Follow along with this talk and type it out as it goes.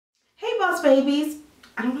those babies.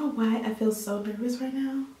 I don't know why I feel so nervous right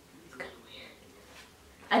now. It's kind of weird.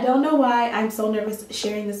 I don't know why I'm so nervous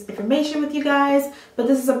sharing this information with you guys, but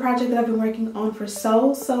this is a project that I've been working on for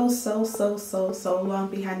so long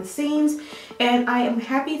behind the scenes, and I am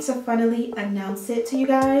happy to finally announce it to you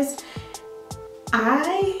guys.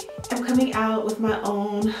 I am coming out with my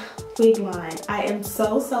own wig line. I am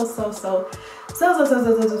so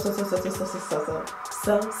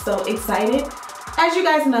excited. As you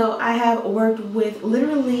guys know, I have worked with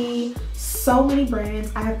literally so many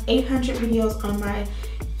brands. I have 800 videos on my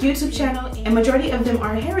YouTube channel, and majority of them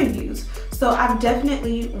are hair reviews. So I've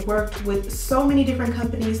definitely worked with so many different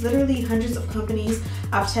companies, literally hundreds of companies.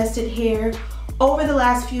 I've tested hair over the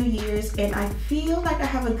last few years, and I feel like I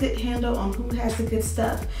have a good handle on who has the good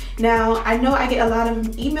stuff. Now, I know I get a lot of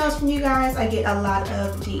emails from you guys. I get a lot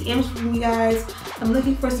of DMs from you guys. I'm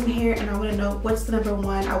looking for some hair and I want to know what's the number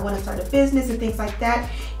one. I want to start a business and things like that.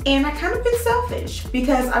 And I kind of been selfish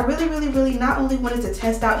because I really not only wanted to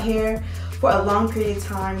test out hair for a long period of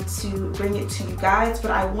time to bring it to you guys, but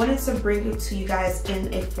I wanted to bring it to you guys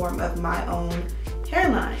in a form of my own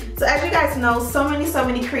hairline. So as you guys know, so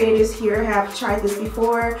many creators here have tried this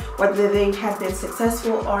before, whether they have been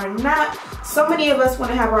successful or not. So many of us want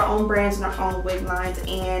to have our own brands and our own wig lines,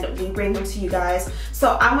 and we bring them to you guys.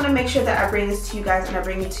 So I want to make sure that I bring this to you guys, and I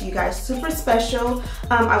bring it to you guys super special.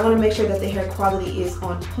 I want to make sure that the hair quality is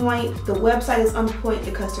on point, the website is on point,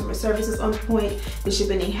 the customer service is on point, the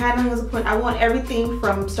shipping and handling is on point. I want everything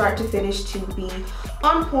from start to finish to be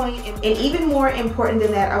on point, and even more important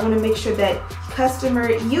than that, I want to make sure that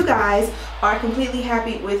you guys are completely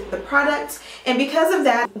happy with the product. And because of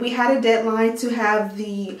that, we had a deadline to have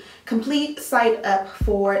the complete site up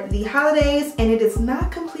for the holidays, and it is not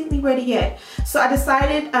completely ready yet. So I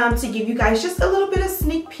decided to give you guys just a little bit of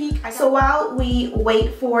sneak peek. So while we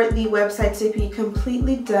wait for the website to be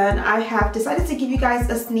completely done, I have decided to give you guys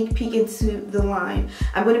a sneak peek into the line.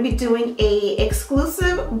 I'm going to be doing a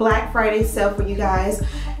exclusive Black Friday sale for you guys.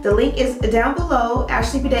 The link is down below,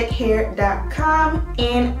 ashleybedeckhair.com,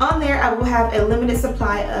 and on there I will have a limited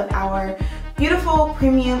supply of our beautiful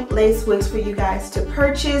premium lace wigs for you guys to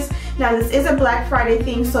purchase. Now this is a Black Friday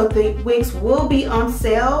thing, so the wigs will be on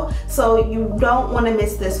sale, so you don't want to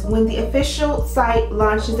miss this. When the official site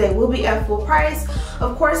launches, they will be at full price.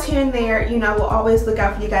 Of course, here and there, you know, we'll always look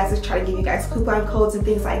out for you guys to try to give you guys coupon codes and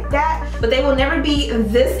things like that, but they will never be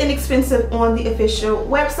this inexpensive on the official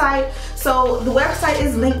website. So the website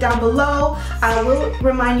is linked down below. I will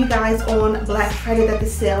remind you guys on Black Friday that the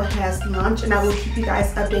sale has launched, and I will keep you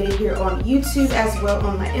guys updated here on YouTube as well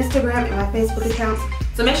on my Instagram and my Facebook accounts.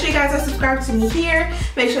 So make sure you guys are subscribed to me here.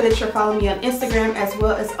 Make sure that you're following me on Instagram as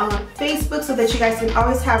well as on Facebook, so that you guys can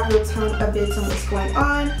always have real-time updates on what's going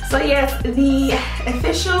on. So yes, the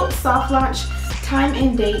official soft launch time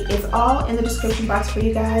and date is all in the description box for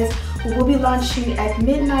you guys. We will be launching at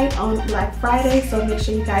midnight on Black Friday, so make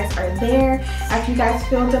sure you guys are there. After you guys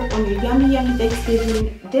filled up on your yummy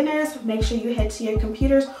Thanksgiving dinners, make sure you head to your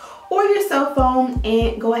computers or your cell phone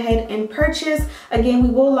and go ahead and purchase. Again, we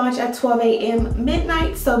will launch at 12 a.m.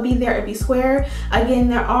 midnight, so be there or be square. Again,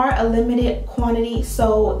 there are a limited quantity,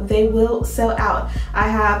 so they will sell out. I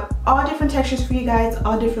have all different textures for you guys,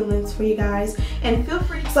 all different lengths for you guys, and feel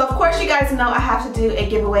free. So of course you guys know I have to do a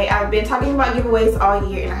giveaway. I've been talking about giveaways all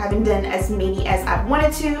year and I haven't done as many as I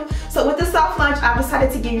wanted to. So with the soft launch, I've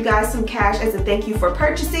decided to give you guys some cash as a thank you for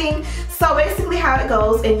purchasing. So basically how it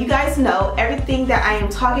goes, and you guys know everything that I am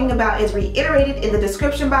talking about is reiterated in the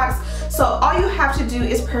description box. So all you have to do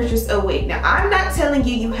is purchase a wig. Now I'm not telling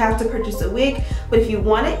you you have to purchase a wig, but if you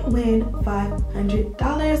want to win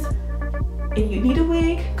 $500 and you need a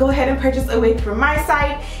wig, go ahead and purchase a wig from my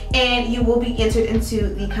site and you will be entered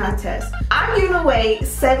into the contest. I'm giving away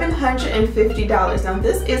 $750. Now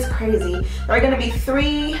this is crazy. There are going to be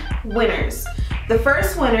 3 winners. The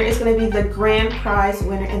first winner is going to be the grand prize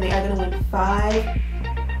winner, and they are going to win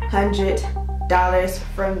 $500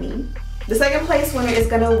 from me. The second place winner is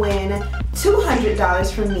going to win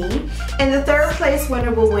 $200 from me, and the third place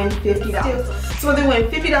winner will win $50. So whether you win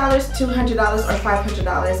 $50, $200, or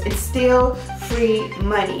 $500, it's still free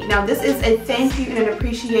money. Now this is a thank you and an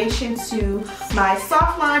appreciation to my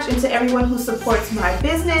soft launch and to everyone who supports my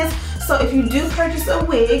business. So if you do purchase a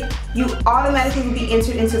wig, you automatically will be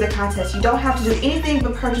entered into the contest. You don't have to do anything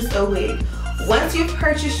but purchase a wig. Once you've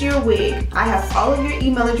purchased your wig, I have all of your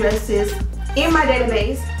email addresses in my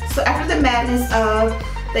database. So after the madness of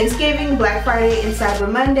Thanksgiving, Black Friday, and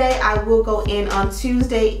Cyber Monday, I will go in on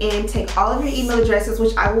Tuesday and take all of your email addresses,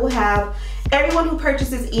 which I will have. Everyone who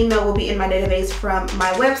purchases email will be in my database from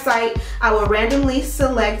my website. I will randomly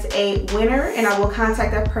select a winner and I will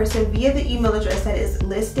contact that person via the email address that is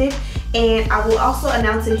listed and I will also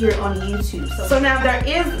announce it here on YouTube. So now there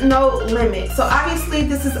is no limit. So obviously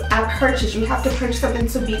this is a purchase. You have to purchase something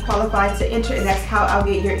to be qualified to enter, and that's how I'll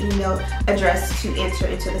get your email address to enter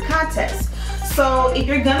into the contest. So if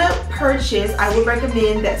you're gonna purchase, I would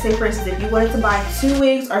recommend that, say for instance, if you wanted to buy 2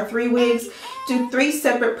 wigs or 3 wigs, do 3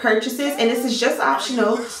 separate purchases, and this is just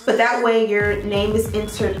optional, but that way your name is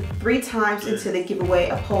entered 3 times into the giveaway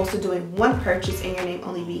opposed to doing 1 purchase and your name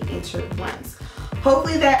only being entered once.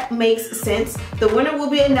 Hopefully that makes sense. The winner will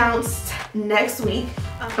be announced next week.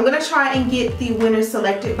 I'm gonna try and get the winner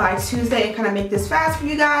selected by Tuesday and kind of make this fast for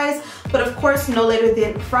you guys, but of course no later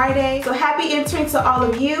than Friday. So happy entering to all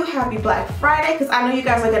of you. Happy Black Friday, because I know you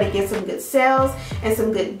guys are gonna get some good sales and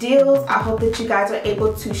some good deals. I hope that you guys are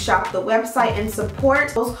able to shop the website and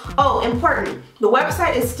support. Oh, important, the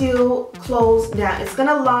website is still closed now. It's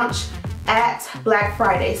gonna launch at Black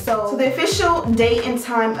Friday. So the official date and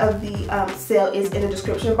time of the sale is in the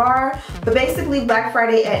description bar, but basically Black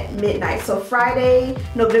Friday at midnight. So Friday,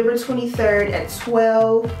 November 23rd at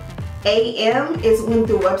 12 a.m. is when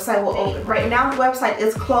the website will open. Right now the website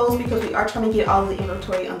is closed because we are trying to get all of the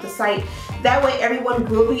inventory on the site. That way everyone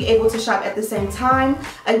will be able to shop at the same time.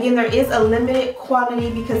 Again, there is a limited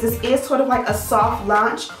quantity because this is sort of like a soft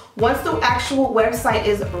launch. Once the actual website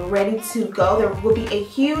is ready to go, there will be a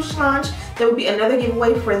huge launch. There will be another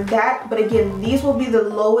giveaway for that. But again, these will be the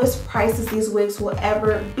lowest prices these wigs will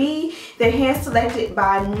ever be. They're hand selected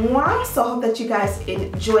by moi, so I hope that you guys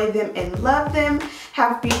enjoy them and love them.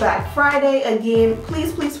 Happy Black Friday. Again,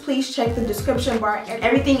 please, please, please check the description bar.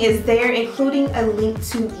 Everything is there, including a link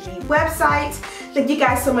to the website. Thank you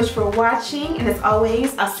guys so much for watching, and as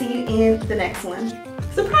always, I'll see you in the next one.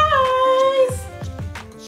 Surprise!